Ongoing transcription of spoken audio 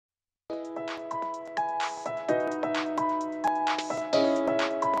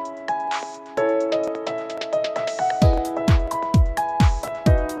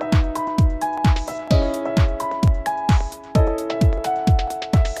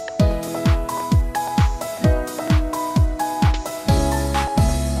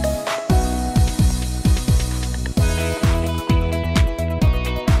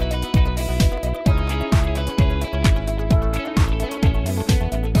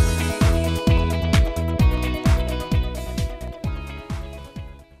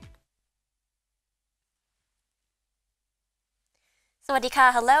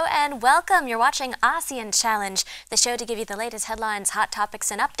Sawadika, hello and welcome. You're watching ASEAN Challenge, the show to give you the latest headlines, hot topics,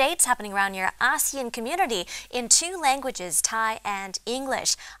 and updates happening around your ASEAN community in two languages, Thai and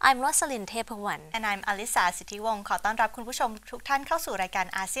English. I'm Rosalind Tepawan. And I'm Alisa Sitiwong. ขอต้อนรับคุณผู้ชมทุกท่านเข้าสู่รายการ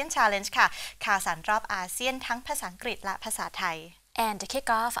ASEAN Challenge ค่ะข่าวสารรอบอาเซียนทั้งภาษาอังกฤษและภาษาไทย And to kick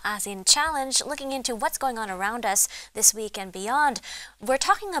off ASEAN Challenge, looking into what's going on around us this week and beyond, we're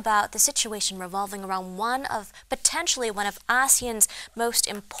talking about the situation revolving around potentially one of ASEAN's most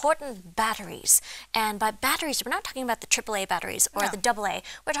important batteries. And by batteries, we're not talking about the AAA batteries or the AA.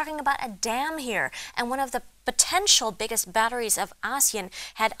 We're talking about a dam here. And one of the potential biggest batteries of ASEAN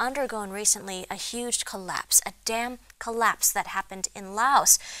had undergone recently a huge collapse, a dam collapse that happened in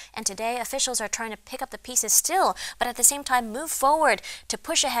Laos. And today, officials are trying to pick up the pieces still, but at the same time move forward to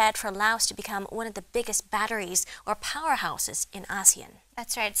push ahead for Laos to become one of the biggest batteries or powerhouses in ASEAN.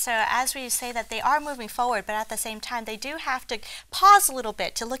 That's right. So as we say that they are moving forward, but at the same time, they do have to pause a little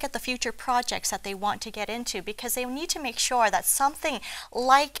bit to look at the future projects that they want to get into, because they need to make sure that something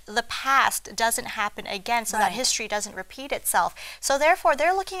like the past doesn't happen again, so that history doesn't repeat itself. So therefore,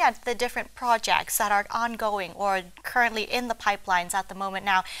 they're looking at the different projects that are ongoing or currently in the pipelines at the moment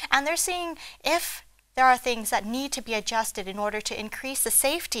now, and they're seeing if there are things that need to be adjusted in order to increase the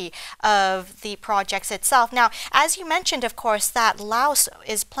safety of the projects itself. Now, as you mentioned, of course, that Laos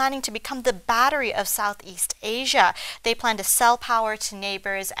is planning to become the battery of Southeast Asia. They plan to sell power to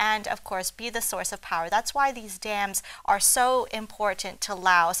neighbors and, of course, be the source of power. That's why these dams are so important to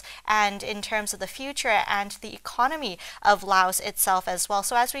Laos and in terms of the future and the economy of Laos itself as well.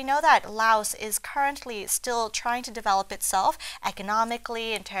 So as we know that Laos is currently still trying to develop itself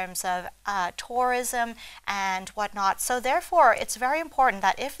economically in terms of tourism and whatnot. So therefore, it's very important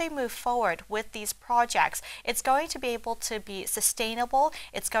that if they move forward with these projects, it's going to be able to be sustainable.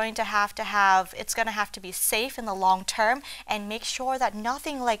 It's going to have to be safe in the long term, and make sure that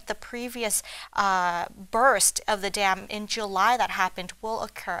nothing like the previous burst of the dam in July that happened will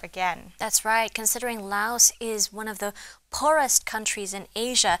occur again. That's right. Considering Laos is one of the poorest countries in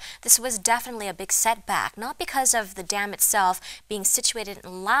Asia, this was definitely a big setback, not because of the dam itself being situated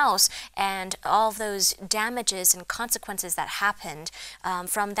in Laos and all of those damages and consequences that happened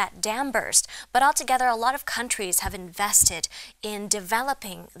from that dam burst, but altogether a lot of countries have invested in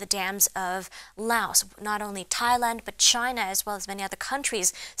developing the dams of Laos, not only Thailand but China as well as many other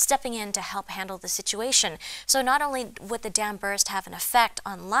countries stepping in to help handle the situation. So not only would the dam burst have an effect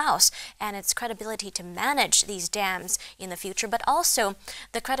on Laos and its credibility to manage these dams in the future, but also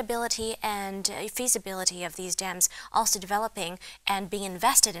the credibility and feasibility of these dams also developing and being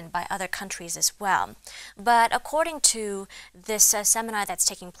invested in by other countries as well. But according to this seminar that's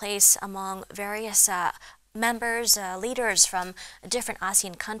taking place among various members, leaders from different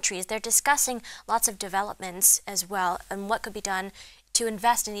ASEAN countries, they're discussing lots of developments as well and what could be done to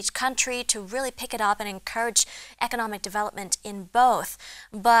invest in each country, to really pick it up and encourage economic development in both.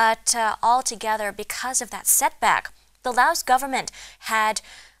 But altogether, because of that setback, the Laos government had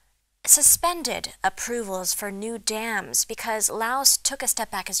suspended approvals for new dams because Laos took a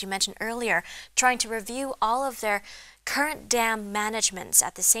step back, as you mentioned earlier, trying to review all of their current dam managements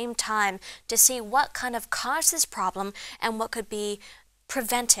at the same time to see what kind of caused this problem and what could be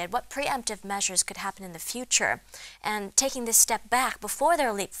prevented, what preemptive measures could happen in the future. And taking this step back before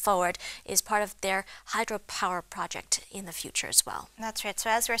their leap forward is part of their hydropower project in the future as well. That's right. So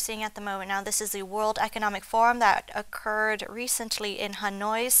as we're seeing at the moment now, this is the World Economic Forum that occurred recently in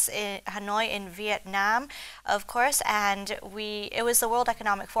Hanoi in Vietnam, of course, and it was the World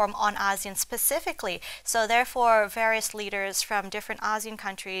Economic Forum on ASEAN specifically. So therefore, various leaders from different ASEAN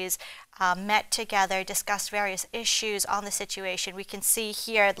countries met together, discussed various issues on the situation. We can see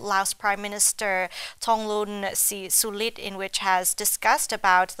here Laos Prime Minister Thongloun Sisoulith, in which has discussed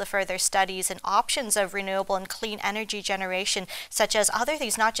about the further studies and options of renewable and clean energy generation, such as other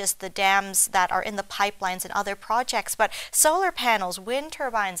things, not just the dams that are in the pipelines and other projects, but solar panels, wind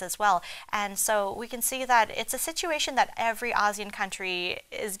turbines as well. And so we can see that it's a situation that every ASEAN country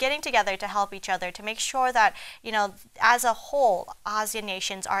is getting together to help each other to make sure that, as a whole, ASEAN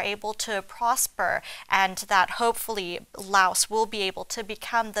nations are able to prosper, and that hopefully Laos will be able to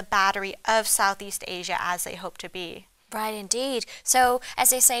become the battery of Southeast Asia as they hope to be. Right, indeed. So, as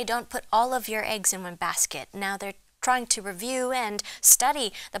they say, don't put all of your eggs in one basket. Now they're trying to review and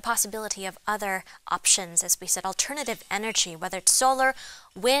study the possibility of other options, as we said, alternative energy, whether it's solar,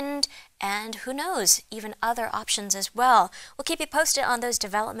 wind, and who knows, even other options as well. We'll keep you posted on those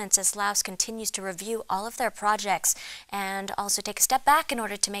developments as Laos continues to review all of their projects and also take a step back in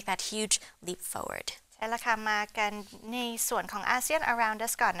order to make that huge leap forward. เอาละค่ะมากันในส่วนของ ASEAN Around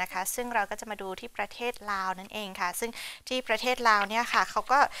Us ก่อนนะคะซึ่งเราก็จะมาดูที่ประเทศลาวนั่นเองค่ะซึ่งที่ประเทศลาวเนี่ยค่ะเขา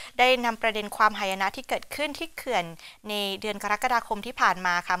ก็ได้นำประเด็นความหายนะที่เกิดขึ้นที่เขื่อนในเดือนกรกฎาคมที่ผ่านม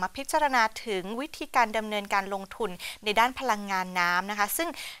าค่ะมาพิจารณาถึงวิธีการดำเนินการลงทุนในด้านพลังงานน้ำนะคะซึ่ง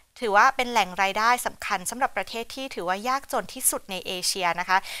ถือว่าเป็นแหล่งรายได้สำคัญสำหรับประเทศที่ถือว่ายากจนที่สุดในเอเชียนะ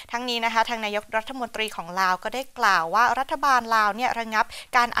คะทั้งนี้นะคะทางนายกรัฐมนตรีของลาวก็ได้กล่าวว่ารัฐบาลลาวเนี่ยระงับ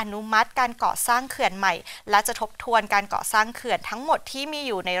การอนุมัติการก่อสร้างเขื่อนใหม่และจะทบทวนการก่อสร้างเขื่อนทั้งหมดที่มีอ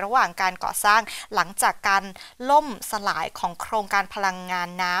ยู่ในระหว่างการก่อสร้างหลังจากการล่มสลายของโครงการพลังงาน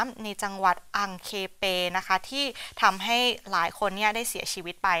น้ำในจังหวัดอังเคเปนะคะที่ทำให้หลายคนเนี่ยได้เสียชี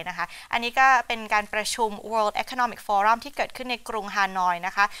วิตไปนะคะอันนี้ก็เป็นการประชุม World Economic Forum ที่เกิดขึ้นในกรุงฮานอย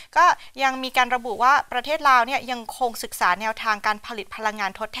นะคะก็ยังมีการระบุว่าประเทศลาวเนี่ยยังคงศึกษาแนวทางการผลิตพลังงา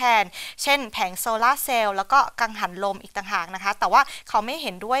นทดแทนเช่นแผงโซลาร์เซลล์แล้วก็กังหันลมอีกต่างหากนะคะแต่ว่าเขาไม่เ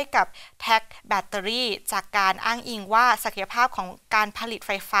ห็นด้วยกับแท็กแบตเตอรี่จากการอ้างอิงว่าศักยภาพของการผลิตไ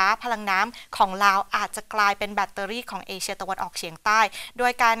ฟฟ้าพลังน้ำของลาวอาจจะกลายเป็นแบตเตอรี่ของเอเชียตะวันออกเฉียงใต้โด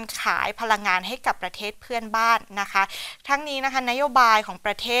ยการขายพลังงานให้กับประเทศเพื่อนบ้านนะคะทั้งนี้นะคะนโยบายของป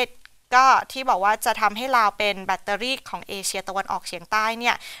ระเทศก็ที่บอกว่าจะทำให้ลาวเป็นแบตเตอรี่ของเอเชียตะวันออกเฉียงใต้เ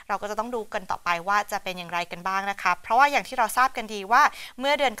นี่ยเราก็จะต้องดูกันต่อไปว่าจะเป็นอย่างไรกันบ้างนะคะเพราะว่าอย่างที่เราทราบกันดีว่าเ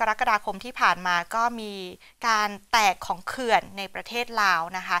มื่อเดือนกรกฎาคมที่ผ่านมาก็มีการแตกของเขื่อนในประเทศลาว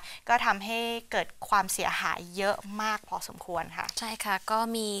นะคะก็ทำให้เกิดความเสียหายเยอะมากพอสมควรค่ะใช่ค่ะก็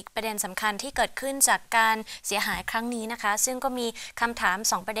มีประเด็นสำคัญที่เกิดขึ้นจากการเสียหายครั้งนี้นะคะซึ่งก็มีคำถาม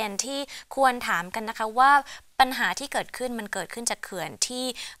2ประเด็นที่ควรถามกันนะคะว่าปัญหาที่เกิดขึ้นมันเกิดขึ้นจากเขื่อนที่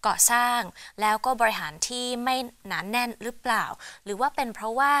ก่อสร้างแล้วก็บริหารที่ไม่หนาแน่นหรือเปล่าหรือว่าเป็นเพรา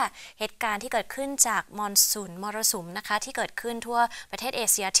ะว่าเหตุการณ์ที่เกิดขึ้นจากมรสุมนะคะที่เกิดขึ้นทั่วประเทศเอ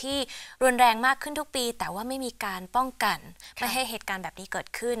เชียที่รุนแรงมากขึ้นทุกปีแต่ว่าไม่มีการป้องกันไม่ให้เหตุการณ์แบบนี้เกิด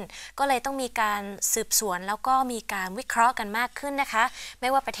ขึ้นก็เลยต้องมีการสืบสวนแล้วก็มีการวิเคราะห์กันมากขึ้นนะคะไม่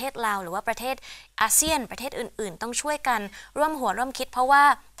ว่าประเทศลาวหรือว่าประเทศอาเซียนประเทศอื่นๆต้องช่วยกันร่วมหัวร่วมคิดเพราะว่า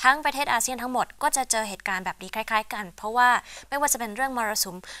ทั้งประเทศอาเซียนทั้งหมดก็จะเจอเหตุการณ์แบบนี้คล้ายๆกันเพราะว่าไม่ว่าจะเป็นเรื่องมร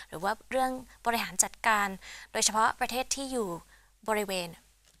สุมหรือว่าเรื่องบริหารจัดการโดยเฉพาะประเทศที่อยู่บริเวณ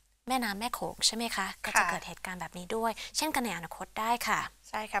แม่น้ำแม่โขงใช่ไหมคะก็จะเกิดเหตุการณ์แบบนี้ด้วยเช่นกันในอนาคตได้ค่ะ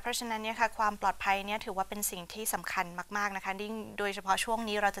ใช่ค่ะเพราะฉะนั้นเนี่ยค่ะความปลอดภัยเนี่ยถือว่าเป็นสิ่งที่สำคัญมากๆนะคะยิ่งโดยเฉพาะช่วง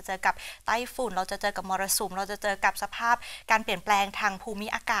นี้เราจะเจอกับไต้ฝุ่นเราจะเจอกับมรสุมเราจะเจอกับสภาพการเปลี่ยนแปลงทางภูมิ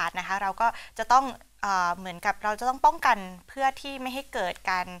อากาศนะคะเราก็จะต้องเหมือนกับเราจะต้องป้องกันเพื่อที่ไม่ให้เกิด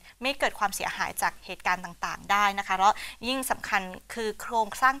ความเสียหายจากเหตุการณ์ต่างๆได้นะคะแล้วยิ่งสำคัญคือโครง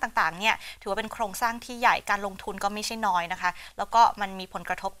สร้างต่างๆเนี่ยถือว่าเป็นโครงสร้างที่ใหญ่การลงทุนก็ไม่ใช่น้อยนะคะแล้วก็มันมีผล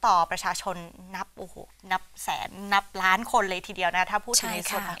กระทบต่อประชาชนนับแสนนับล้านคนเลยทีเดียวนะถ้าพูดถึงใน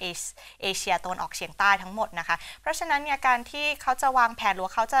ส่วนของเอเชียตะวันออกเฉียงใต้ทั้งหมดนะคะเพราะฉะนั้นเนี่ยการที่เขาจะวางแผนหรื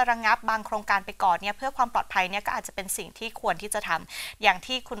อเขาจะระงับบางโครงการไปก่อนเนี่ยเพื่อความปลอดภัยเนี่ยก็อาจจะเป็นสิ่งที่ควรที่จะทำอย่าง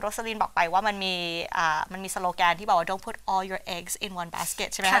ที่คุณโรสลินบอกไปว่ามันมีสโลแกนที่บอกว่า don't put all your eggs in one basket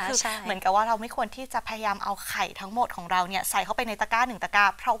ใช่ไหมคะคือเหมือนกับว่าเราไม่ควรที่จะพยายามเอาไข่ทั้งหมดของเราเนี่ยใส่เข้าไปในตะกร้า1ตะกร้า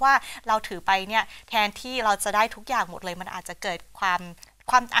เพราะว่าเราถือไปเนี่ยแทนที่เราจะได้ทุกอย่างหมดเลยมันอาจจะเกิดความ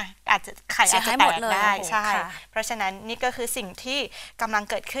อาจจะไข่อาจจะแตกได้ใช่เพราะฉะนั้นนี่ก็คือสิ่งที่กำลัง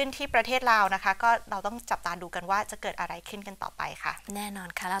เกิดขึ้นที่ประเทศลาวนะคะก็เราต้องจับตาดูกันว่าจะเกิดอะไรขึ้นกันต่อไปค่ะแน่นอน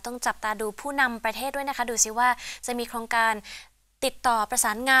ค่ะเราต้องจับตาดูผู้นำประเทศด้วยนะคะดูซิว่าจะมีโครงการติดต่อประส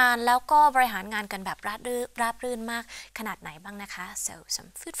านงานแล้วก็บริหารงานกันแบบราบรื่นมากขนาดไหนบ้างนะคะ so some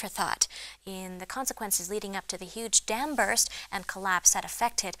food for thought in the consequences leading up to the huge dam burst and collapse that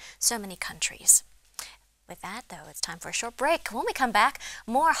affected so many countries. With that, though, it's time for a short break. When we come back,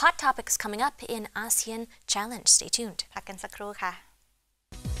 more hot topics coming up in ASEAN Challenge. Stay tuned. พักกันสักครู่ค่ะ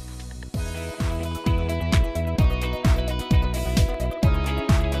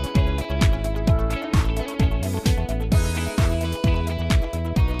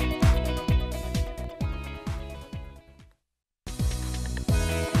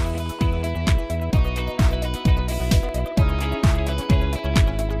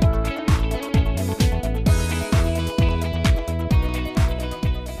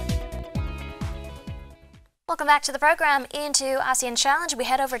Welcome back to the program. Into ASEAN Challenge, we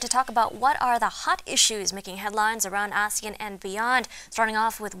head over to talk about what are the hot issues making headlines around ASEAN and beyond. Starting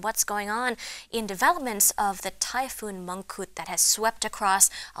off with what's going on in developments of the Typhoon Mangkhut that has swept across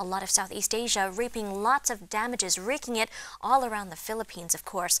a lot of Southeast Asia, reaping lots of damages, wreaking it all around the Philippines, of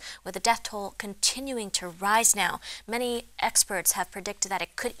course, with the death toll continuing to rise now. Many experts have predicted that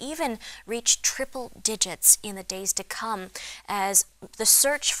it could even reach triple digits in the days to come as the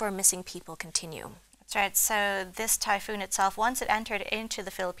search for missing people continue. Right, so this typhoon itself, once it entered into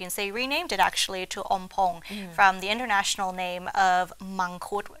the Philippines, they renamed it actually to Ompong from the international name of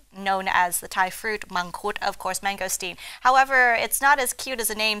Mangkhut, known as the Thai fruit Mangkhut, of course, mangosteen. However, it's not as cute as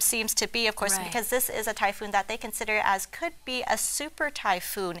the name seems to be, of course, because this is a typhoon that they consider as could be a super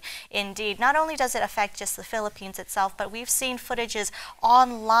typhoon indeed. Not only does it affect just the Philippines itself, but we've seen footages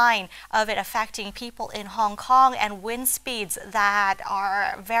online of it affecting people in Hong Kong and wind speeds that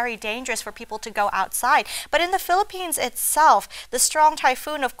are very dangerous for people to go outside. But in the Philippines itself, the strong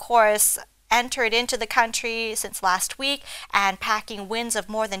typhoon, of course, entered into the country since last week and packing winds of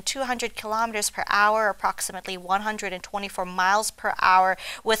more than 200 kilometers per hour, approximately 124 miles per hour,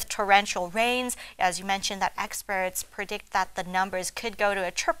 with torrential rains. As you mentioned, that experts predict that the numbers could go to a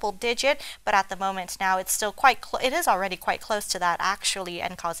triple digit, but at the moment now it's still it is already quite close to that actually,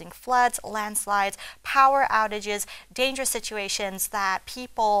 and causing floods, landslides, power outages, dangerous situations that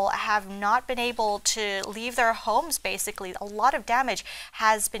people have not been able to leave their homes. Basically, a lot of damage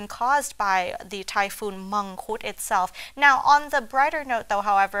has been caused by the typhoon Mangkhut itself. Now, on the brighter note though,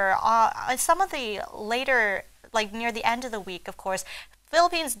 however, some of the later, like near the end of the week, of course,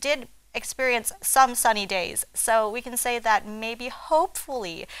 Philippines did experience some sunny days. So we can say that maybe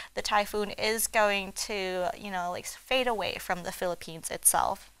hopefully the typhoon is going to, like fade away from the Philippines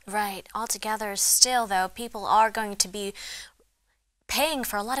itself. Right. Altogether, still though, people are going to be paying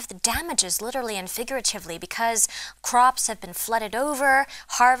for a lot of the damages, literally and figuratively, because crops have been flooded over,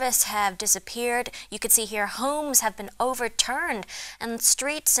 harvests have disappeared. You could see here homes have been overturned, and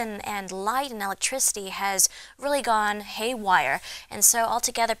streets and light and electricity has really gone haywire. And so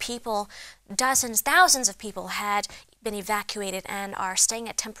altogether people, dozens, thousands of people had been evacuated and are staying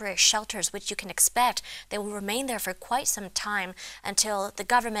at temporary shelters, which you can expect they will remain there for quite some time until the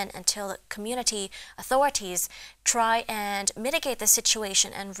government, until the community authorities try and mitigate the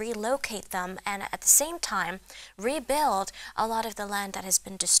situation and relocate them, and at the same time rebuild a lot of the land that has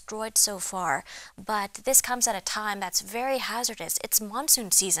been destroyed so far. But this comes at a time that's very hazardous. It's monsoon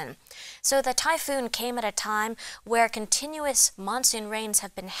season. So the typhoon came at a time where continuous monsoon rains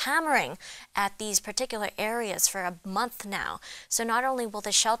have been hammering at these particular areas for a month now. So not only will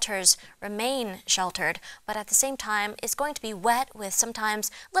the shelters remain sheltered, but at the same time it's going to be wet with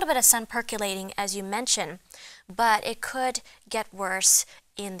sometimes a little bit of sun percolating, as you mentioned. But it could get worse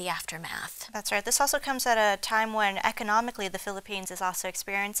in the aftermath. That's right. This also comes at a time when economically the Philippines is also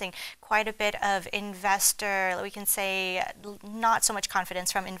experiencing quite a bit of investor, we can say not so much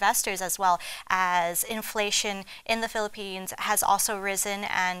confidence from investors, as well as inflation in the Philippines has also risen,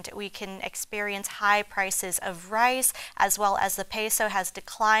 and we can experience high prices of rice, as well as the peso has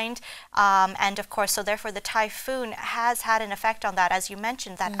declined. And of course, so therefore the typhoon has had an effect on that. As you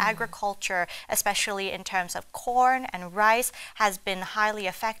mentioned, that agriculture, especially in terms of corn and rice, has been highly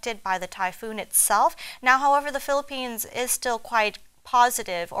affected by the typhoon itself. Now, however, the Philippines is still quite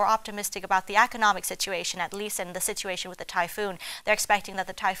positive or optimistic about the economic situation, at least in the situation with the typhoon. They're expecting that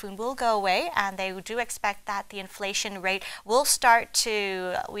the typhoon will go away, and they do expect that the inflation rate will start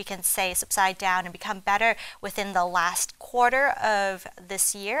to, we can say, subside down and become better within the last quarter of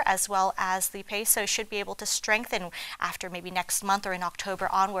this year, as well as the peso should be able to strengthen after maybe next month or in October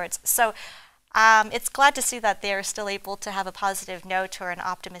onwards. So it's glad to see that they're still able to have a positive note or an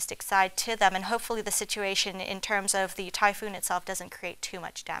optimistic side to them, and hopefully the situation in terms of the typhoon itself doesn't create too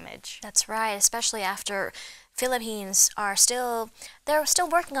much damage. That's right, especially after Philippines they're still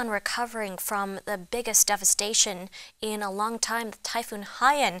working on recovering from the biggest devastation in a long time, the Typhoon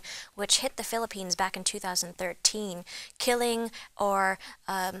Haiyan, which hit the Philippines back in 2013, killing or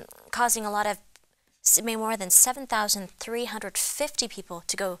causing a lot of more than 7,350 people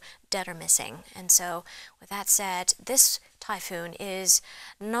to go dead or missing. And so with that said, this typhoon is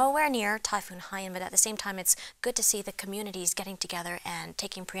nowhere near Typhoon Haiyan, but at the same time it's good to see the communities getting together and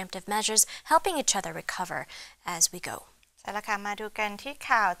taking preemptive measures, helping each other recover as we go. ใช่แล้วค่ะมาดูกันที่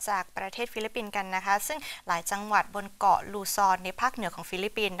ข่าวจากประเทศฟิลิปปินส์กันนะคะซึ่งหลายจังหวัดบนเกาะลูซอนในภาคเหนือของฟิลิ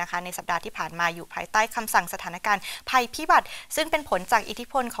ปปินส์นะคะในสัปดาห์ที่ผ่านมาอยู่ภายใต้คำสั่งสถานการณ์ภัยพิบัติซึ่งเป็นผลจากอิทธิ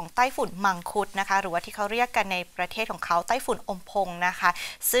พลของไต้ฝุ่นมังคุดนะคะหรือว่าที่เขาเรียกกันในประเทศของเขาไต้ฝุ่นอมพงนะคะ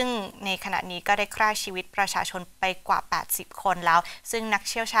ซึ่งในขณะนี้ก็ได้ฆ่าชีวิตประชาชนไปกว่า80คนแล้วซึ่ง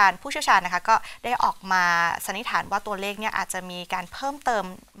ผู้เชี่ยวชาญนะคะก็ได้ออกมาสันนิษฐานว่าตัวเลขเนี่ยอาจจะมีการเพิ่มเติม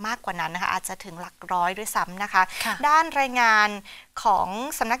มากกว่านั้นนะคะอาจจะถึงหลักร้อยด้วยซ้ำนะคะด้านรายงานของ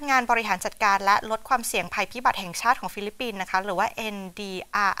สำนักงานบริหารจัดการและลดความเสี่ยงภัยพิบัติแห่งชาติของฟิลิปปินส์นะคะหรือว่า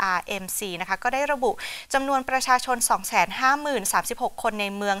NDRRMC นะคะก็ได้ระบุจำนวนประชาชน 250,036 คนใน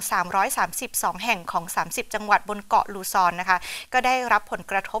เมือง332แห่งของ30จังหวัดบนเกาะลูซอนนะคะก็ได้รับผล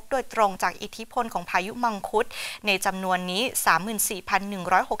กระทบโดยตรงจากอิทธิพลของพายุมังคุดในจำนวนนี้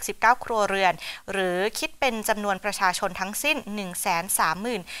 34,169 ครัวเรือนหรือคิดเป็นจำนวนประชาชนทั้งสิ้น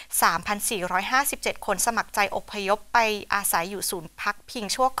 133,457 คนสมัครใจอพยพไปอาศัยอยู่ศูนย์ นย์พักพิง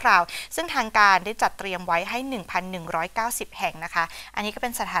ชั่วคราวซึ่งทางการได้จัดเตรียมไว้ให้ 1,190 แห่งนะคะอันนี้ก็เป็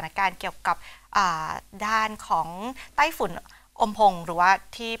นสถานการณ์เกี่ยวกับด้านของไต้ฝุ่นอมพงหรือว่า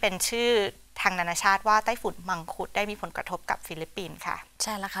ที่เป็นชื่อทางนานาชาติว่าไต้ฝุ่นมังคุดได้มีผลกระทบกับฟิลิปปินส์ค่ะใ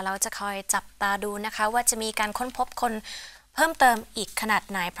ช่แล้วค่ะเราจะคอยจับตาดูนะคะว่าจะมีการค้นพบคนเพิ่มเติมอีกขนาด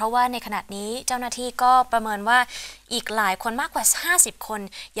ไหนเพราะว่าในขณะนี้เจ้าหน้าที่ก็ประเมินว่าอีกหลายคนมากกว่า50คน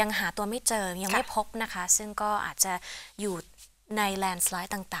ยังหาตัวไม่เจอยังไม่พบนะคะซึ่งก็อาจจะอยู่ในแลนด์สไล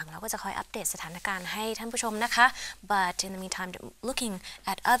ด์ต่างๆเราก็จะคอยอัปเดตสถานการณ์ให้ท่านผู้ชมนะคะ but in the meantime looking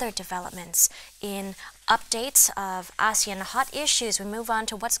at other developments in updates of ASEAN hot issues we move on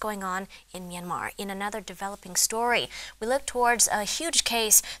to what's going on in Myanmar in another developing story we look towards a huge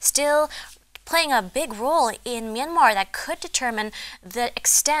case still playing a big role in Myanmar that could determine the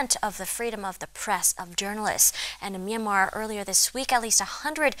extent of the freedom of the press of journalists. And in Myanmar earlier this week, at least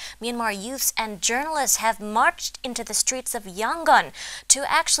 100 Myanmar youths and journalists have marched into the streets of Yangon to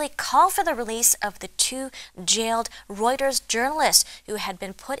actually call for the release of the two jailed Reuters journalists who had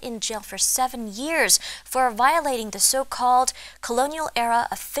been put in jail for 7 years for violating the so-called Colonial-Era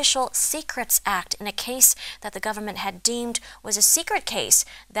Official Secrets Act in a case that the government had deemed was a secret case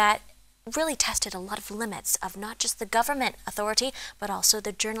that really tested a lot of limits of not just the government authority, but also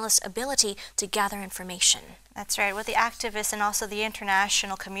the journalist's ability to gather information. That's right. What the activists and also the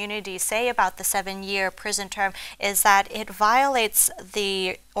international community say about the 7-year prison term is that it violates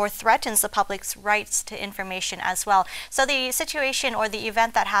or threatens the public's rights to information as well. So the situation or the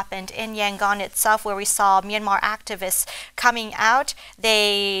event that happened in Yangon itself, where we saw Myanmar activists coming out,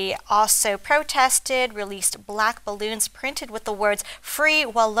 they also protested, released black balloons printed with the words "Free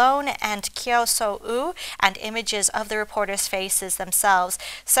Walloon" and "Kyo So-u" and images of the reporters' faces themselves.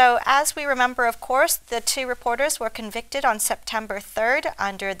 So as we remember, of course, the two reporters were convicted on September 3rd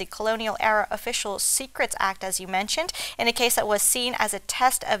under the Colonial-Era Official Secrets Act, as you mentioned, in a case that was seen as a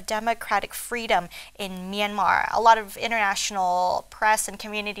test of democratic freedom in Myanmar. A lot of international press and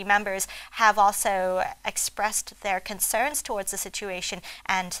community members have also expressed their concerns towards the situation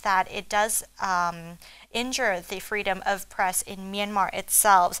and that it does injure the freedom of press in Myanmar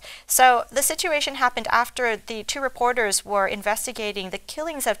itself. So the situation happened after the two reporters were investigating the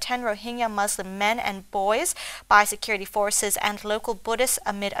killings of 10 Rohingya Muslim men and boys by security forces and local Buddhists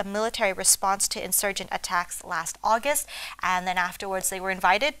amid a military response to insurgent attacks last August. And then afterwards they were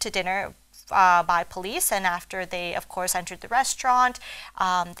invited to dinner by police, and after they of course entered the restaurant,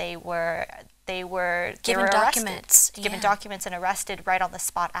 they were given documents and arrested right on the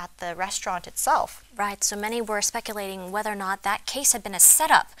spot at the restaurant itself. Right, so many were speculating whether or not that case had been a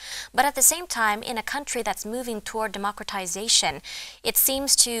setup. But at the same time, in a country that's moving toward democratization, it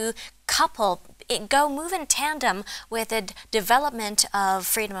seems to move in tandem with the development of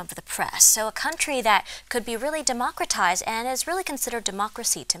freedom of the press. So a country that could be really democratized and is really considered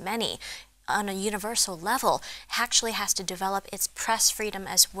democracy to many on a universal level actually has to develop its press freedom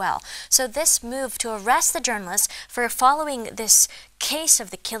as well. So this move to arrest the journalists for following this case of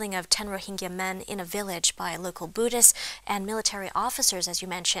the killing of 10 Rohingya men in a village by local Buddhists and military officers, as you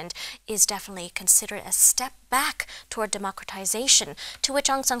mentioned, is definitely considered a step back toward democratization, to which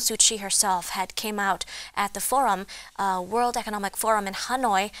Aung San Suu Kyi herself had came out at the forum, World Economic Forum in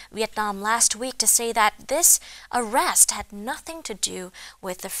Hanoi, Vietnam last week to say that this arrest had nothing to do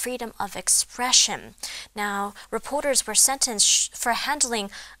with the freedom of expression. Now, reporters were sentenced for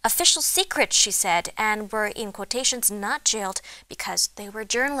handling official secrets, she said, and were in quotations not jailed because they were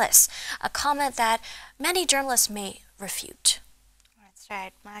journalists, a comment that many journalists may refute. That's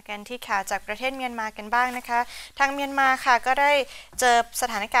right. มากันที่ข่าวจากประเทศเมียนมากันบ้างนะคะทางเมียนมาค่ะก็ได้เจอส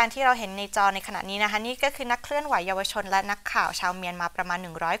ถานการณ์ที่เราเห็นในจอในขณะนี้นะคะนี่ก็คือนักเคลื่อนไหวเยาวชนและนักข่าวชาวเมียนมาประมาณ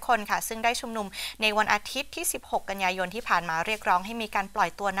100คนค่ะซึ่งได้ชุมนุมในวันอาทิตย์ที่16กันยายนที่ผ่านมาเรียกร้องให้มีการปล่อย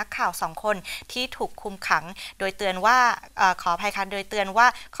ตัวนักข่าว2คนที่ถูกคุมขังโดยเตือนว่าขออภัยค่ะโดยเตือนว่า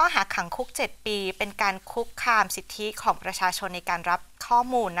ข้อหาขังคุก7ปีเป็นการคุกคามสิทธิของประชาชนในการรับข้อ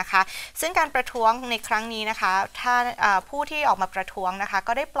มูลนะคะซึ่งการประท้วงในครั้งนี้นะคะถ้าผู้ที่ออกมาประท้วงนะคะ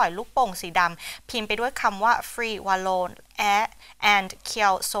ก็ได้ปล่อยลูกโป่งสีดำพิมพ์ไปด้วยคำว่า Free Walloon and Kyo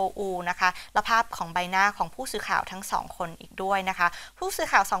So-u นะคะและภาพของใบหน้าของผู้สื่อข่าวทั้ง2คนอีกด้วยนะคะผู้สื่อ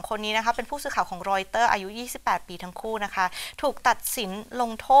ข่าว2คนนี้นะคะเป็นผู้สื่อข่าวของรอยเตอร์อายุ28ปีทั้งคู่นะคะถูกตัดสินล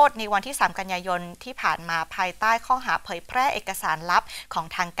งโทษในวันที่3กันยายนที่ผ่านมาภายใต้ข้อหาเผยแพร่เอกสารลับของ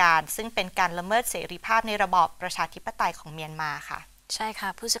ทางการซึ่งเป็นการละเมิดเสรีภาพในระบอบประชาธิปไตยของเมียนมาค่ะ ใช่ค่ะ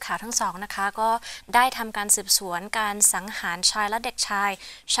ผู้สื่อข่าวทั้งสองนะคะก็ได้ทำการสืบสวนการสังหารชายและเด็กชาย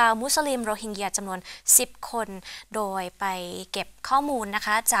ชาวมุสลิมโรฮิงญาจำนวน10 คนโดยไปเก็บข้อมูลนะค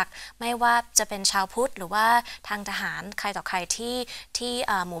ะจากไม่ว่าจะเป็นชาวพุทธหรือว่าทางทหารใครต่อใครที่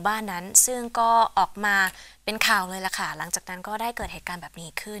หมู่บ้านนั้นซึ่งก็ออกมาเป็นข่าวเลยล่ะค่ะหลังจากนั้นก็ได้เกิดเหตุการณ์แบบนี้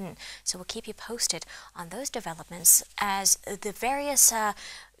ขึ้น so we'll keep you posted on those developments as the various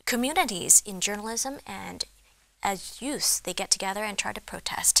communities in journalism and as youths they get together and try to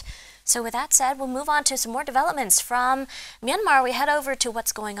protest. So with that said, we'll move on to some more developments from Myanmar. We head over to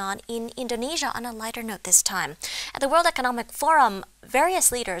what's going on in Indonesia on a lighter note this time. At the World Economic Forum,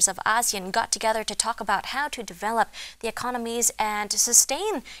 various leaders of ASEAN got together to talk about how to develop the economies and to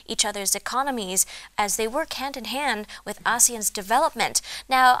sustain each other's economies as they work hand in hand with ASEAN's development.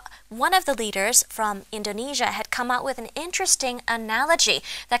 Now, one of the leaders from Indonesia had come out with an interesting analogy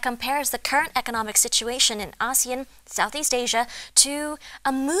that compares the current economic situation in ASEAN, Southeast Asia, to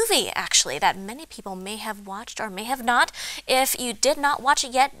a movie actually that many people may have watched or may have not. If you did not watch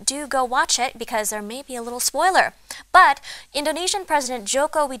it yet, do go watch it because there may be a little spoiler. But Indonesian President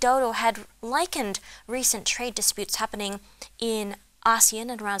Joko Widodo had likened recent trade disputes happening in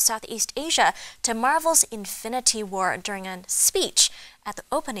ASEAN and around Southeast Asia to Marvel's Infinity War during a speech at the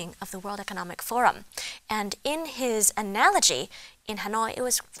opening of the World Economic Forum. And in his analogy in Hanoi, it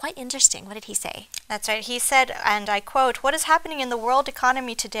was quite interesting. What did he say? That's right. He said, and I quote, "What is happening in the world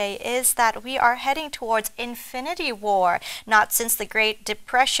economy today is that we are heading towards infinity war. Not since the Great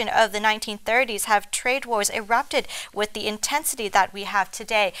Depression of the 1930s have trade wars erupted with the intensity that we have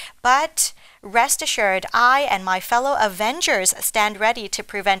today. But rest assured, I and my fellow Avengers stand ready to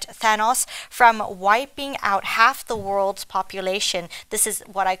prevent Thanos from wiping out half the world's population." This is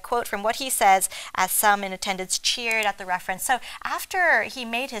what I quote from what he says, as some in attendance cheered at the reference. So after he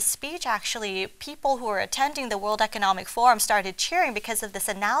made his speech, actually, people who were attending the World Economic Forum started cheering because of this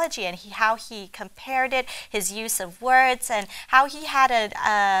analogy and how he compared it, his use of words, and how he had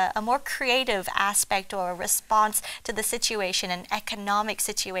a more creative aspect or response to the situation, an economic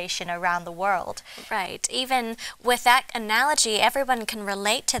situation around the world. Right. Even with that analogy, everyone can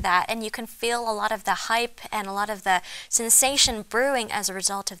relate to that, and you can feel a lot of the hype and a lot of the sensation brewing as a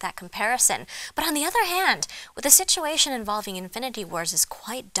result of that comparison. But on the other hand, with the situation involving infinity wars is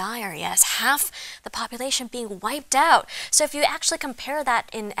quite dire, yes, half the population being wiped out. So if you actually compare that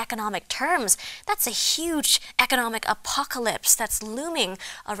in economic terms, that's a huge economic apocalypse that's looming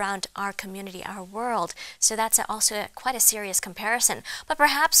around our community, our world. So that's also quite a serious comparison. But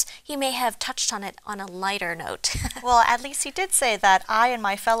perhaps he may have touched on it on a lighter note. Well, at least he did say that I and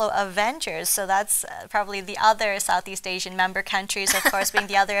my fellow Avengers, so that's probably the other Southeast Asian member countries, of course, being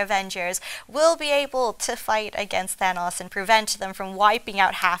the other Avengers, will be able to fight against Thanos and prevent them from wiping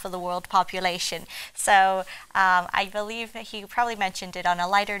out half of the world population. So I believe he probably mentioned it on a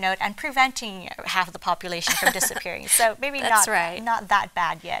lighter note and preventing half of the population from disappearing. So maybe not that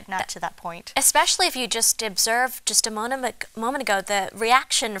bad yet, not to that point. Especially if you just observed just a moment ago the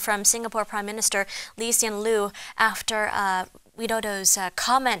reaction from Singapore Prime Minister Lee Hsien Loong after Widodo's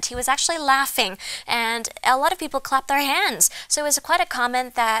comment. He was actually laughing and a lot of people clapped their hands. So it was quite a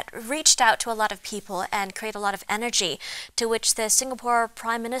comment that reached out to a lot of people and created a lot of energy, to which the Singapore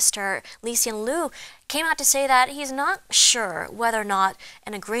Prime Minister Lee Hsien Loong came out to say that he's not sure whether or not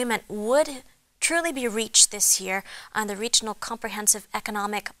an agreement would truly be reached this year on the Regional Comprehensive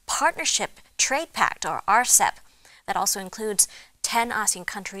Economic Partnership Trade Pact, or RCEP, that also includes 10 ASEAN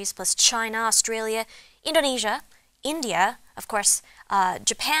countries plus China, Australia, Indonesia, India, of course,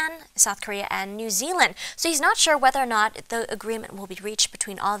 Japan, South Korea, and New Zealand. So he's not sure whether or not the agreement will be reached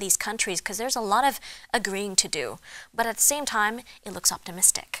between all these countries because there's a lot of agreeing to do. But at the same time, it looks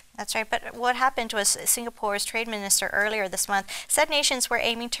optimistic. That's right. But what happened was Singapore's trade minister earlier this month said nations were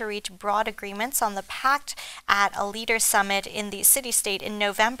aiming to reach broad agreements on the pact at a leaders summit in the city-state in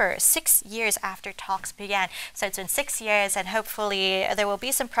November, 6 years after talks began. So it's been 6 years and hopefully there will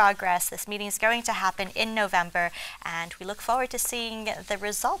be some progress. This meeting is going to happen in November and we look forward to seeing the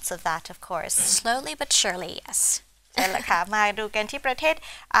results of that, of course. Slowly but surely, yes. ใช่แล้วค่ะมาดูกันที่ประเทศ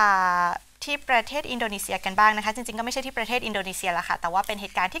อินโดนีเซียกันบ้างนะคะจริงๆก็ไม่ใช่ที่ประเทศอินโดนีเซียละค่ะแต่ว่าเป็นเห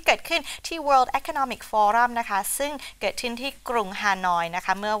ตุการณ์ที่เกิดขึ้นที่ World Economic Forum นะคะซึ่งเกิดขึ้นที่กรุงฮานอยนะค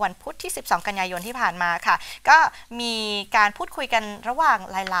ะเมื่อวันพุธที่12กันยายนที่ผ่านมาค่ะก็มีการพูดคุยกันระหว่าง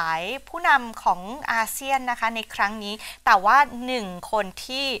หลายๆผู้นำของอาเซียนนะคะในครั้งนี้แต่ว่า1คน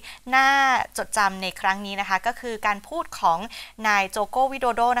ที่น่าจดจำในครั้งนี้นะคะก็คือการพูดของนายโจโกวิโด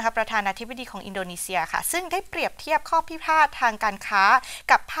โดนะคะประธานาธิบดีของอินโดนีเซียค่ะซึ่งได้เปรียบเทียบข้อพิพาททางการค้า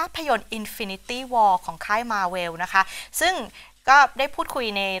กับภาพยนตร์ Infinity War ของค่าย Marvel นะคะซึ่ง ก็ได้พูดคุย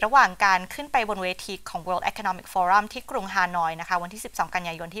ในระหว่างการขึ้นไปบนเวทีของ World Economic Forum ที่กรุงฮานอยนะคะวันที่12กันย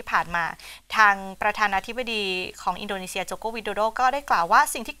ายนที่ผ่านมาทางประธานาธิบดีของอินโดนีเซียโจโกวิโดโดก็ได้กล่าวว่า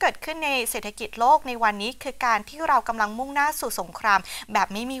สิ่งที่เกิดขึ้นในเศรษฐกิจโลกในวันนี้คือการที่เรากำลังมุ่งหน้าสู่สงครามแบบ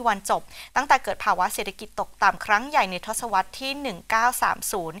ไม่มีวันจบตั้งแต่เกิดภาวะเศรษฐกิจตกต่ำครั้งใหญ่ในทศวรรษที่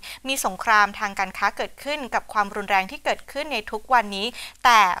1930มีสงครามทางการค้าเกิดขึ้นกับความรุนแรงที่เกิดขึ้นในทุกวันนี้แ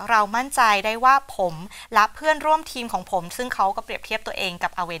ต่เรามั่นใจได้ว่าผมและเพื่อนร่วมทีมของผมซึ่งเขาก็เปรียบเทียบตัวเองกั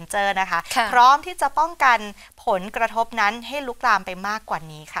บอเวนเจอร์นะคะพร้อมที่จะป้องกันผลกระทบนั้นให้ลุกลามไปมากกว่า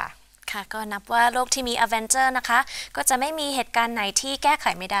นี้ค่ะค่ะก็นับว่าโลกที่มีอเวนเจอร์นะคะก็จะไม่มีเหตุการณ์ไหนที่แก้ไข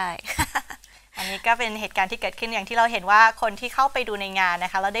ไม่ได้ อันนี้ก็เป็นเหตุการณ์ที่เกิดขึ้นอย่างที่เราเห็นว่าคนที่เข้าไปดูในงานน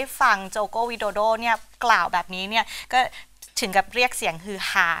ะคะแล้วได้ฟังโจโกวิโดโดเนี่ยกล่าวแบบนี้เนี่ยก็ถึงกับเรียกเสียงฮือ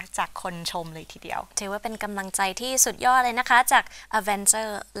ฮาจากคนชมเลยทีเดียวถือว่าเป็นกำลังใจที่สุดยอดเลยนะคะจากอเวนเจอ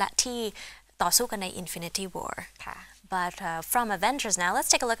ร์และที่ต่อสู้กันใน Infinity War ค่ะBut from Avengers now, let's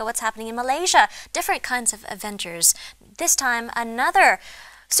take a look at what's happening in Malaysia. Different kinds of Avengers. This time, another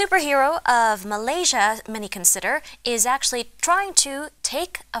superhero of Malaysia, many consider, is actually trying to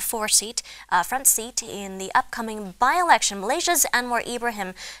take a front seat in the upcoming by-election. Malaysia's Anwar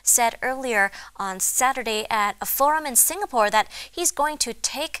Ibrahim said earlier on Saturday at a forum in Singapore that he's going to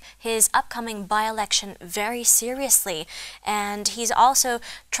take his upcoming by-election very seriously. And he's also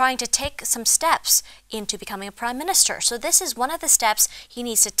trying to take some steps into becoming a prime minister. So this is one of the steps he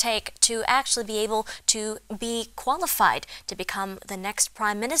needs to take to actually be able to be qualified to become the next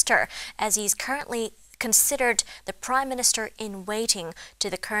prime minister, as he's currently considered the prime minister in waiting to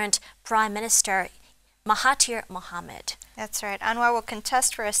the current prime minister Mahathir Mohamad. That's right. Anwar will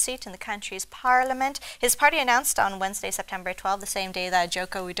contest for a seat in the country's parliament. His party announced on Wednesday, September 12, the same day that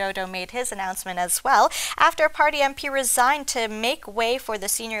Joko Widodo made his announcement as well, after party MP resigned to make way for the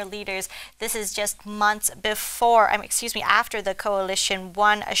senior leaders. This is just months after the coalition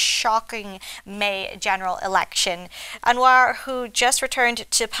won a shocking May general election. Anwar, who just returned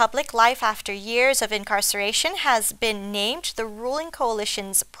to public life after years of incarceration, has been named the ruling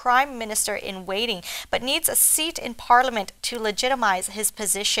coalition's prime minister in waiting, but needs a seat in parliament to legitimize his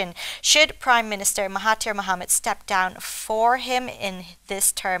position should Prime Minister Mahathir Mohamad step down for him in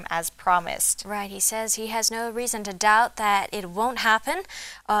this term as promised. Right, he says he has no reason to doubt that it won't happen,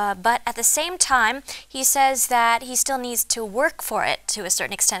 but at the same time, he says that he still needs to work for it to a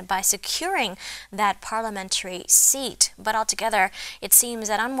certain extent by securing that parliamentary seat. But altogether, it seems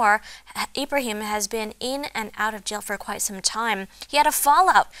that Anwar Ibrahim has been in and out of jail for quite some time. He had a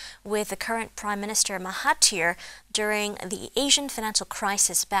fallout with the current Prime Minister Mahathir during the Asian financial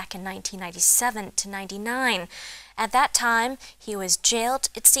crisis back in 1997 to 99. At that time, he was jailed,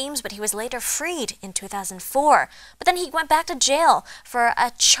 it seems, but he was later freed in 2004. But then he went back to jail for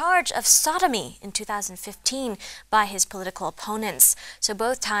a charge of sodomy in 2015 by his political opponents. So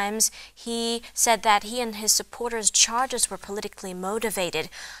both times, he said that he and his supporters' charges were politically motivated.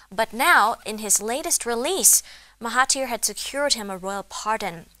 But now, in his latest release, Mahathir had secured him a royal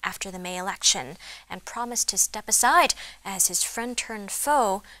pardon after the May election and promised to step aside as his friend turned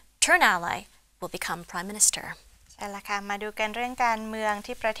foe, turned ally, will become prime minister. ใช่แล้วค่ะมาดูกันเรื่องการเมือง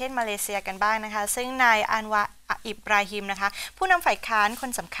ที่ประเทศมาเลเซียกันบ้างนะคะซึ่งนายอันวาอิบราฮิมนะคะผู้นำฝ่ายค้านค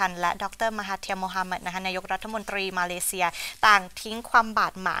นสำคัญและดรมหาธีรโมฮัมหมัดนะคะนายกรัฐมนตรีมาเลเซียต่างทิ้งความบา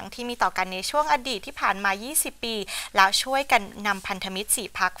ดหมางที่มีต่อกันในช่วงอดีตที่ผ่านมา20ปีแล้วช่วยกันนำพันธมิตร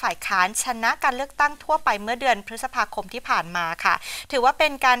4พรรคฝ่ายค้านชนะการเลือกตั้งทั่วไปเมื่อเดือนพฤษภาคมที่ผ่านมาค่ะถือว่าเป็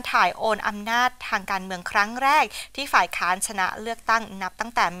นการถ่ายโอนอำนาจทางการเมืองครั้งแรกที่ฝ่ายค้านชนะเลือกตั้งนับตั้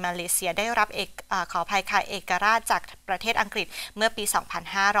งแต่มาเลเซียได้รับขออภัยค่ะเอกราชจากประเทศอังกฤษเมื่อปี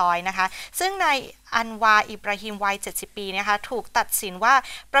 2500 นะคะซึ่งในอันวาอิบราฮิมวัย70 ปีนะคะถูกตัดสินว่า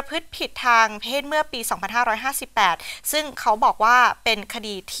ประพฤติผิดทางเพศเมื่อปี 2558 ซึ่งเขาบอกว่าเป็นค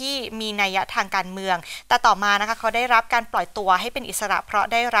ดีที่มีนัยทางการเมืองแต่ต่อมานะคะเขาได้รับการปล่อยตัวให้เป็นอิสระเพราะ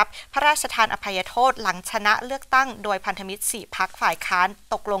ได้รับพระราชทานอภัยโทษหลังชนะเลือกตั้งโดยพันธมิตร4พรรคฝ่ายค้าน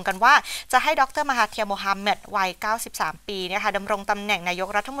ตกลงกันว่าจะให้ดรมหาธีรโมฮัมหมัดวัย93 ปีนะคะดำรงตำแหน่งนายก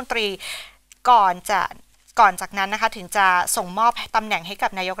รัฐมนตรีก่อนจากนั้นนะคะถึงจะส่งมอบตำแหน่งให้กั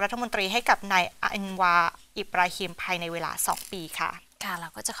บนายกรัฐมนตรีให้กับนายอันวาอิบราฮิมภายในเวลา2 ปีค่ะค่ะเรา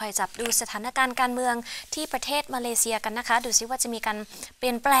ก็จะคอยจับดูสถานการณ์การเมืองที่ประเทศมาเลเซียกันนะคะดูซิว่าจะมีการเป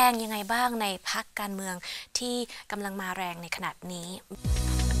ลี่ยนแปลงยังไงบ้างในพรรคการเมืองที่กำลังมาแรงในขณะนี้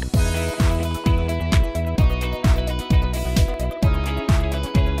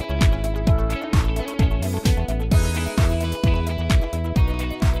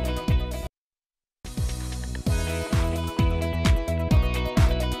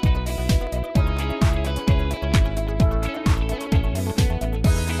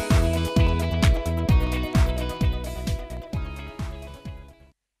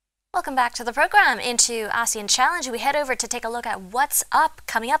welcome back to the program. Into ASEAN Challenge, we head over to take a look at what's up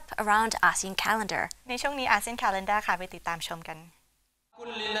coming up around ASEAN calendar. ในช่วงนี้ ASEAN Calendar ค่ะไปติดตามชมกัน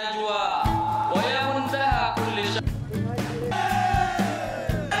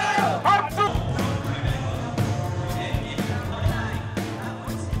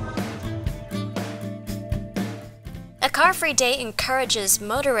A car-free day encourages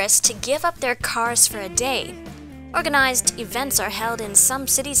motorists to give up their cars for a day. Organized events are held in some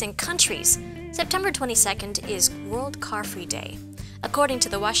cities and countries. September 22nd is World Car-Free Day. According to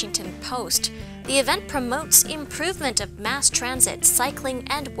the Washington Post, the event promotes improvement of mass transit, cycling,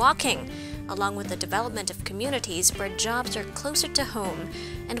 and walking, along with the development of communities where jobs are closer to home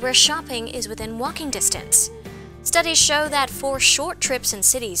and where shopping is within walking distance. Studies show that for short trips in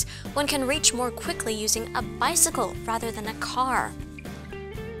cities, one can reach more quickly using a bicycle rather than a car.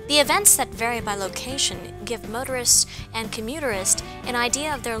 The events that vary by location give motorists and commuterists an idea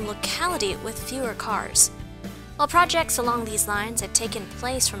of their locality with fewer cars. While projects along these lines had taken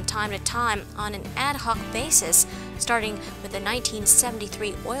place from time to time on an ad hoc basis, starting with the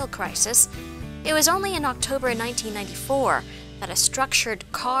 1973 oil crisis, it was only in October 1994 that a structured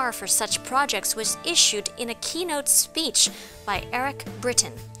car for such projects was issued in a keynote speech by Eric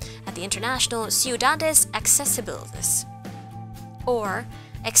Britton at the International Ciudades Accesibles, or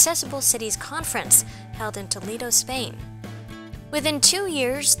Accessible Cities Conference held in Toledo, Spain. Within 2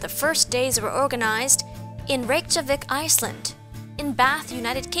 years, the first days were organized in Reykjavik, Iceland, in Bath,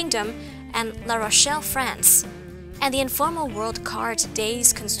 United Kingdom, and La Rochelle, France. And the informal World Car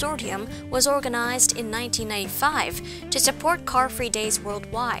Days Consortium was organized in 1995 to support car-free days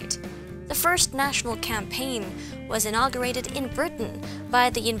worldwide. The first national campaign was inaugurated in Britain by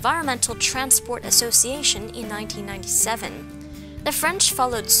the Environmental Transport Association in 1997. The French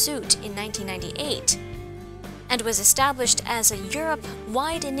followed suit in 1998 and was established as a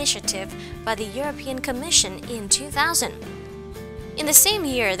Europe-wide initiative by the European Commission in 2000. In the same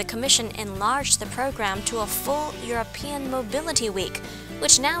year, the Commission enlarged the program to a full European Mobility Week,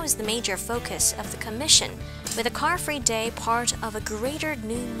 which now is the major focus of the Commission, with a car-free day part of a greater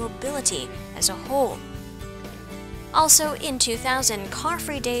new mobility as a whole. Also in 2000,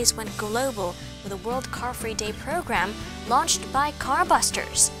 car-free days went global with a World Car-Free Day program launched by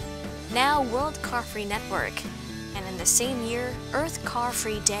Carbusters, now World Car-Free Network, and in the same year, Earth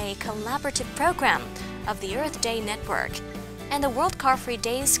Car-Free Day collaborative program of the Earth Day Network and the World Car-Free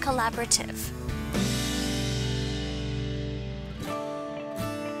Days Collaborative.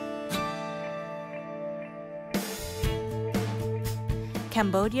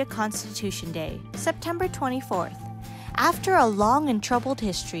 Cambodia Constitution Day, September 24th. After a long and troubled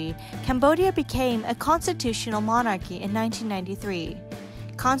history, Cambodia became a constitutional monarchy in 1993.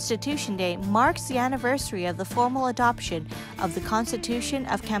 Constitution Day marks the anniversary of the formal adoption of the Constitution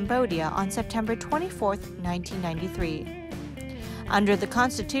of Cambodia on September 24, 1993. Under the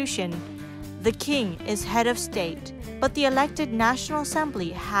Constitution, the king is head of state, but the elected National Assembly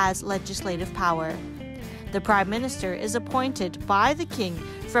has legislative power. The Prime Minister is appointed by the king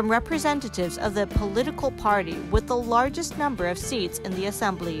from representatives of the political party with the largest number of seats in the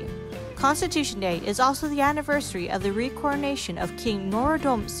Assembly. Constitution Day is also the anniversary of the recoronation of King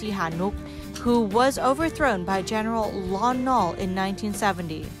Norodom Sihanouk, who was overthrown by General Lon Nol in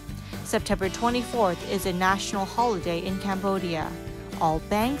 1970. September 24th is a national holiday in Cambodia. All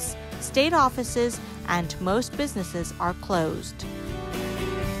banks, state offices, and most businesses are closed.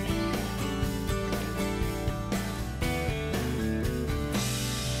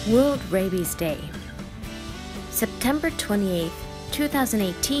 World Rabies Day. September 28,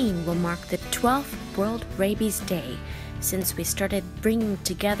 2018 will mark the 12th World Rabies Day since we started bringing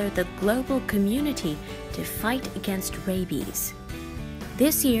together the global community to fight against rabies.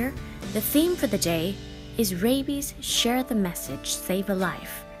 This year, the theme for the day is Rabies Share the Message, Save a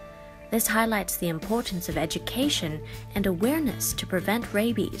Life. This highlights the importance of education and awareness to prevent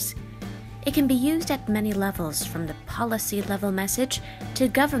rabies. It can be used at many levels, from the policy level message to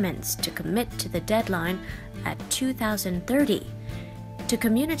governments to commit to the deadline at 2030, to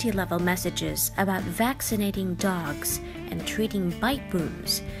community level messages about vaccinating dogs and treating bite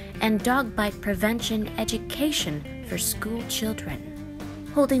wounds, and dog bite prevention education for school children.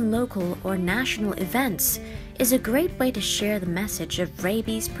 Holding local or national events is a great way to share the message of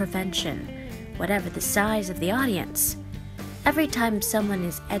rabies prevention, whatever the size of the audience. Every time someone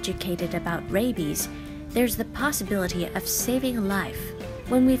is educated about rabies, there's the possibility of saving a life.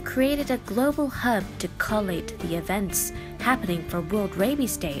 When we've created a global hub to collate the events happening for World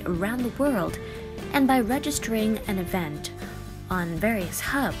Rabies Day around the world, and by registering an event on various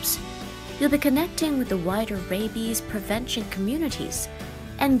hubs, you'll be connecting with the wider rabies prevention communities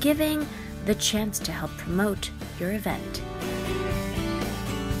and giving the chance to help promote your event.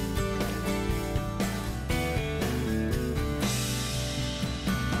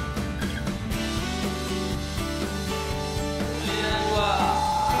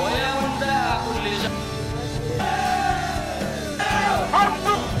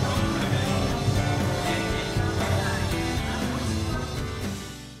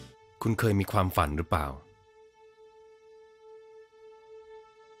คุณเคยมีความฝันหรือเปล่า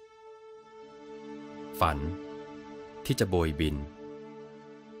ฝันที่จะโบยบิน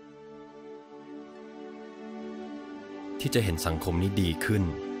ที่จะเห็นสังคมนี้ดีขึ้น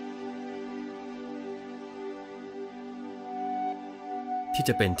ที่จ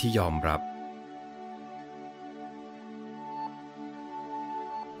ะเป็นที่ยอมรับ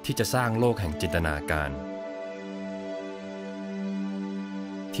ที่จะสร้างโลกแห่งจินตนาการ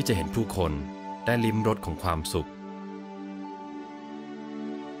ที่จะเห็นผู้คนได้ลิ้มรสของความสุข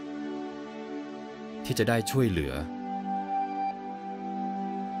ที่จะได้ช่วยเหลือ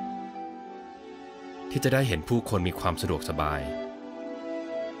ที่จะได้เห็นผู้คนมีความสะดวกสบาย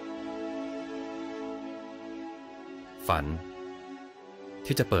ฝัน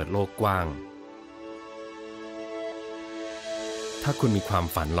ที่จะเปิดโลกกว้างถ้าคุณมีความ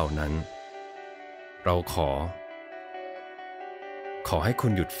ฝันเหล่านั้นเราขอให้คุ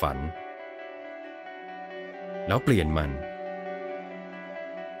ณหยุดฝันแล้วเปลี่ยนมัน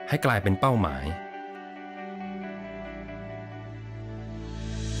ให้กลายเป็นเป้าหมาย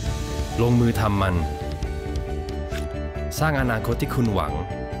ลงมือทำมันสร้างอนาคตที่คุณหวัง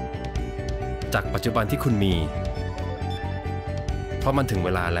จากปัจจุบันที่คุณมีเพราะมันถึงเว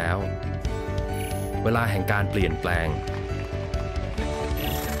ลาแล้วเวลาแห่งการเปลี่ยนแปลง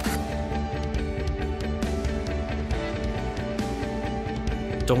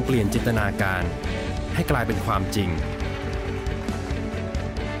จงเปลี่ยนจินตนาการให้กลายเป็นความจริง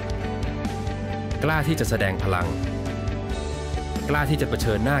กล้าที่จะแสดงพลังกล้าที่จะเผ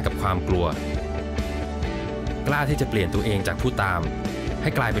ชิญหน้ากับความกลัวกล้าที่จะเปลี่ยนตัวเองจากผู้ตามให้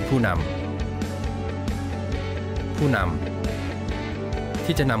กลายเป็นผู้นำ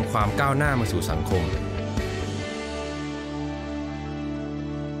ที่จะนำความก้าวหน้ามาสู่สังคม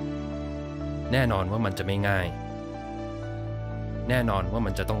แน่นอนว่ามันจะไม่ง่ายแน่นอนว่ามั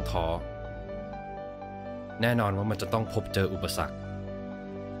นจะต้องท้อแน่นอนว่ามันจะต้องพบเจออุปสรรค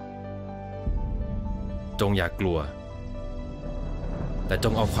จงอย่ากลัวแต่จ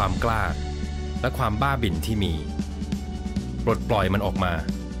งเอาความกล้าและความบ้าบิ่นที่มีปลดปล่อยมันออกมา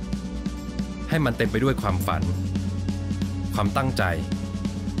ให้มันเต็มไปด้วยความฝันความตั้งใจ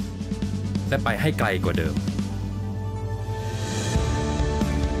และไปให้ไกลกว่าเดิม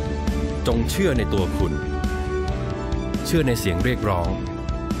จงเชื่อในตัวคุณเชื่อในเสียงเรียกร้อง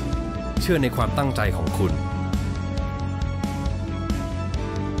เชื่อในความตั้งใจของคุณ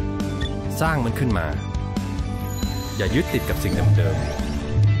สร้างมันขึ้นมาอย่ายึดติดกับสิ่งเดิม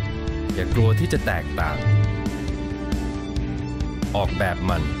ๆอย่ากลัวที่จะแตกต่างออกแบบ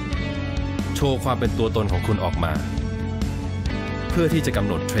มันโชว์ความเป็นตัวตนของคุณออกมาเพื่อที่จะกำ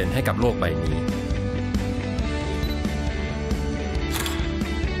หนดเทรนด์ให้กับโลกใบนี้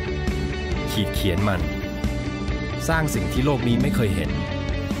ขีดเขียนมันสร้างสิ่งที่โลกนี้ไม่เคยเห็น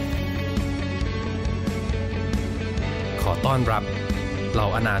ขอต้อนรับเหล่า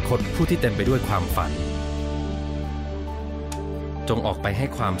อนาคตผู้ที่เต็มไปด้วยความฝันจงออกไปให้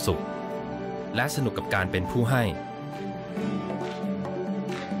ความสุขและสนุกกับการเป็นผู้ให้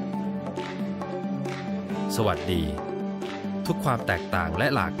สวัสดีทุกความแตกต่างและ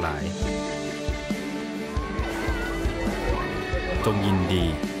หลากหลายจงยินดี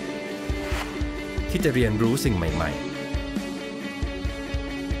ที่จะเรียนรู้สิ่งใหม่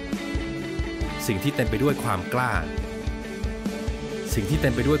ๆสิ่งที่เต็มไปด้วยความกล้าสิ่งที่เต็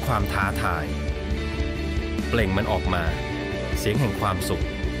มไปด้วยความท้าทายเปล่งมันออกมาเสียงแห่งความสุข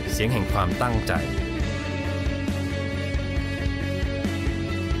เสียงแห่งความตั้งใจ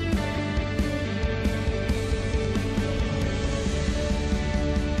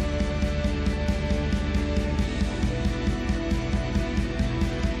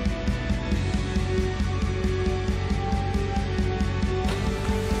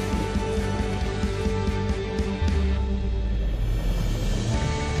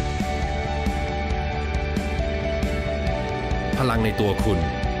พลังในตัวคุณ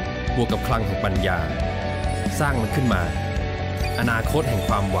บวกกับพลังแห่งปัญญาสร้างมันขึ้นมาอนาคตแห่งค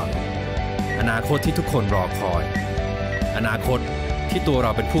วามหวังอนาคตที่ทุกคนรอคอยอนาคตที่ตัวเร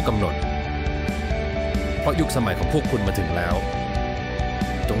าเป็นผู้กำหนดเพราะยุคสมัยของพวกคุณมาถึงแล้ว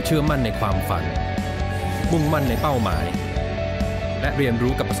จงเชื่อมั่นในความฝันมุ่งมั่นในเป้าหมายและเรียน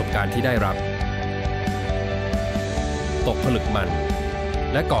รู้กับประสบการณ์ที่ได้รับตกผลึกมัน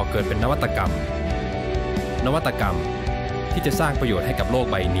และก่อเกิดเป็นนวัตกรรมที่จะสร้างประโยชน์ให้กับโลก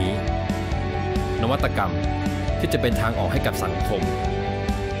ใบนี้นวัตกรรมที่จะเป็นทางออกให้กับสังคม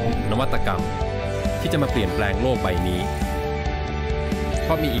นวัตกรรมที่จะมาเปลี่ยนแปลงโลกใบนี้เพ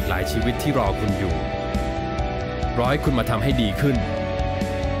ราะมีอีกหลายชีวิตที่รอคุณอยู่รอให้คุณมาทำให้ดีขึ้น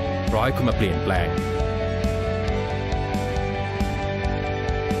รอให้คุณมาเปลี่ยนแปลง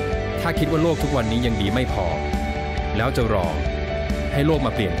ถ้าคิดว่าโลกทุกวันนี้ยังดีไม่พอแล้วจะรอให้โลกม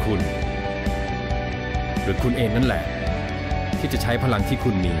าเปลี่ยนคุณหรือคุณเองนั่นแหละที่จะใช้พลังที่คุ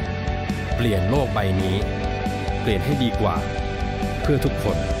ณมีเปลี่ยนโลกใบนี้เปลี่ยนให้ดีกว่าเพื่อทุกค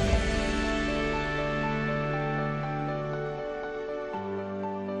น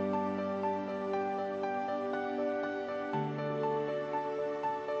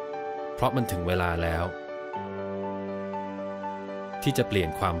เพราะมันถึงเวลาแล้วที่จะเปลี่ยน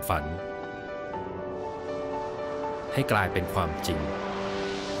ความฝันให้กลายเป็นความจริง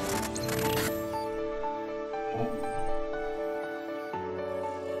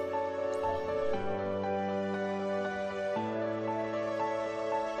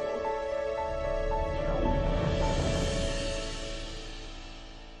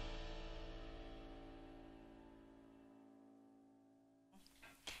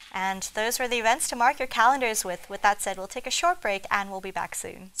And those were the events to mark your calendars with. With that said, we'll take a short break and we'll be back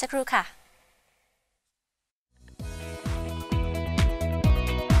soon. สักครู่ค่ะ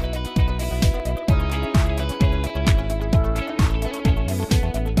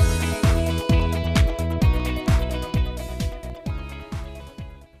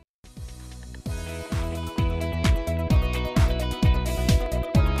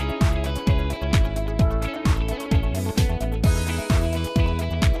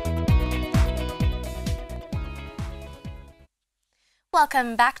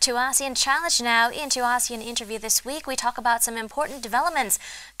Welcome back to ASEAN Challenge now. Into ASEAN interview this week, we talk about some important developments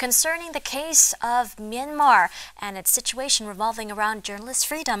concerning the case of Myanmar and its situation revolving around journalist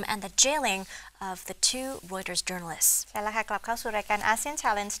freedom and the jailing of the two Reuters journalists. ใช่แล้วค่ะกลับเข้าสู่รายการ ASEAN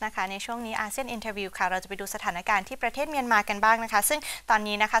Challenge นะคะในช่วงนี้ ASEAN Interview ค่ะเราจะไปดูสถานการณ์ที่ประเทศเมียนมากันบ้างนะคะซึ่งตอน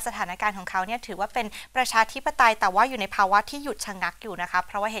นี้นะคะสถานการณ์ของเขาเนี่ยถือว่าเป็นประชาธิปไตยแต่ว่าอยู่ในภาวะที่หยุดชะงักอยู่นะคะเ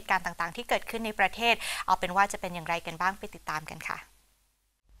พราะว่าเหตุการณ์ต่างๆที่เกิดขึ้นในประเทศเอาเป็นว่าจะเป็นอย่างไรกันบ้างไปติดตามกันค่ะ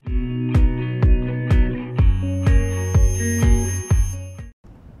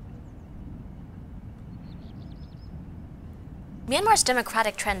Myanmar's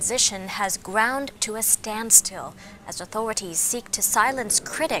democratic transition has ground to a standstill as authorities seek to silence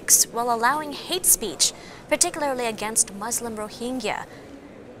critics while allowing hate speech, particularly against Muslim Rohingya.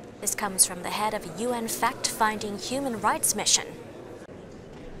 This comes from the head of a UN fact-finding human rights mission.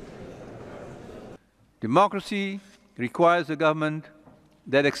 Democracy requires a government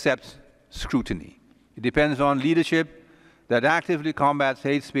that accepts scrutiny. It depends on leadership that actively combats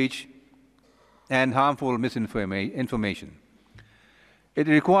hate speech and harmful misinformation. It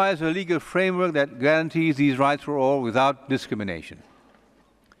requires a legal framework that guarantees these rights for all without discrimination.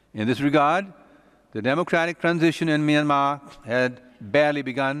 In this regard, the democratic transition in Myanmar had barely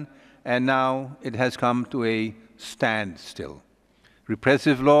begun, and now it has come to a standstill.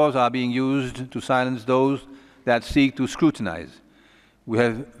 Repressive laws are being used to silence those that seek to scrutinize. We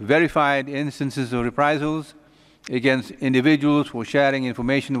have verified instances of reprisals against individuals for sharing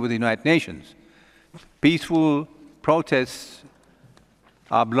information with the United Nations. Peaceful protests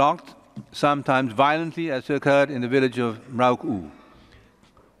are blocked, sometimes violently, as occurred in the village of Mrauk-U,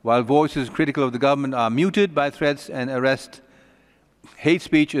 while voices critical of the government are muted by threats and arrest. Hate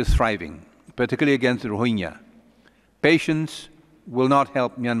speech is thriving, particularly against the Rohingya. Patience will not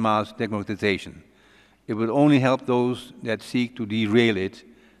help Myanmar's democratization. It will only help those that seek to derail it,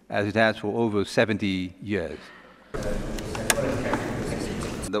 as it has for over 70 years.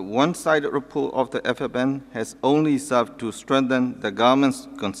 The one-sided report of the FFN has only served to strengthen the government's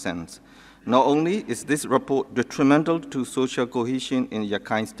concerns. Not only is this report detrimental to social cohesion in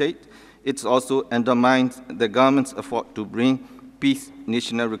Rakhine State, it also undermines the government's effort to bring peace,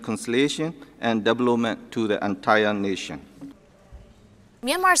 national reconciliation, and development to the entire nation.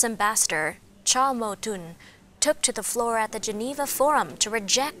 Myanmar's ambassador, Cha Mo-tun, took to the floor at the Geneva Forum to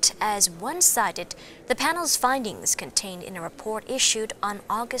reject as one-sided the panel's findings contained in a report issued on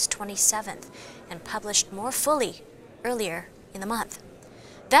August 27th and published more fully earlier in the month.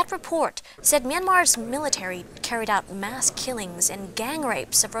 That report said Myanmar's military carried out mass killings and gang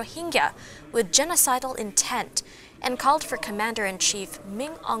rapes of Rohingya with genocidal intent and called for Commander-in-Chief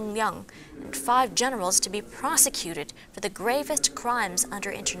Min Aung Hlaing and 5 generals to be prosecuted for the gravest crimes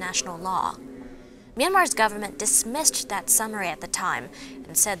under international law. Myanmar's government dismissed that summary at the time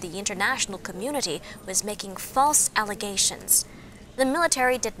and said the international community was making false allegations. The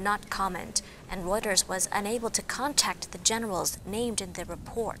military did not comment, and Reuters was unable to contact the generals named in the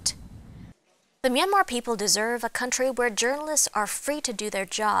report. The Myanmar people deserve a country where journalists are free to do their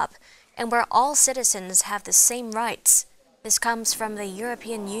job and where all citizens have the same rights. This comes from the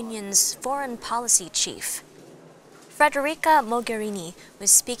European Union's foreign policy chief. Federica Mogherini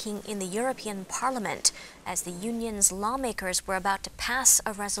was speaking in the European Parliament as the Union's lawmakers were about to pass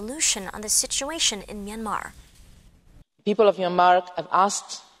a resolution on the situation in Myanmar. People of Myanmar have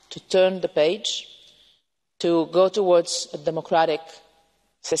asked to turn the page, to go towards a democratic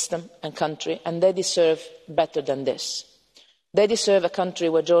system and country, and they deserve better than this. They deserve a country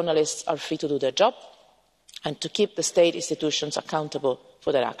where journalists are free to do their job and to keep the state institutions accountable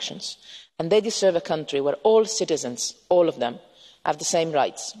for their actions. And they deserve a country where all citizens, all of them, have the same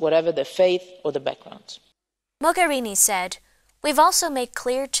rights, whatever their faith or their background. Mogherini said, "We've also made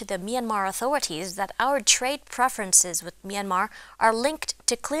clear to the Myanmar authorities that our trade preferences with Myanmar are linked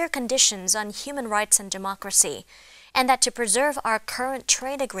to clear conditions on human rights and democracy, and that to preserve our current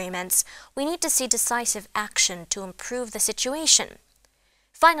trade agreements, we need to see decisive action to improve the situation.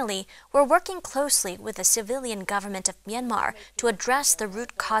 Finally, we're working closely with the civilian government of Myanmar to address the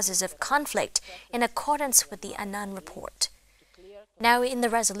root causes of conflict in accordance with the Annan report." Now, in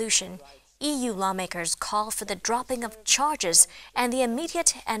the resolution, EU lawmakers call for the dropping of charges and the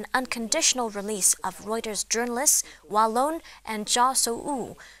immediate and unconditional release of Reuters journalists Walon and Ja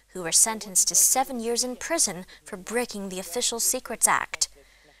So-u, who were sentenced to 7 years in prison for breaking the Official Secrets Act.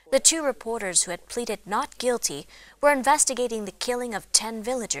 The two reporters who had pleaded not guilty were investigating the killing of 10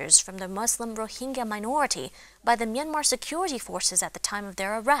 villagers from the Muslim Rohingya minority by the Myanmar security forces at the time of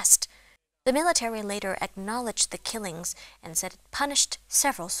their arrest. The military later acknowledged the killings and said it punished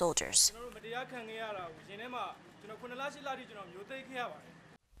several soldiers.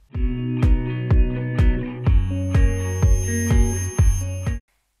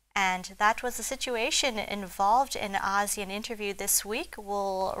 And that was the situation involved in the ASEAN interview this week.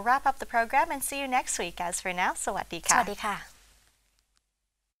 We'll wrap up the program and see you next week. As for now, สวัสดีค่ะ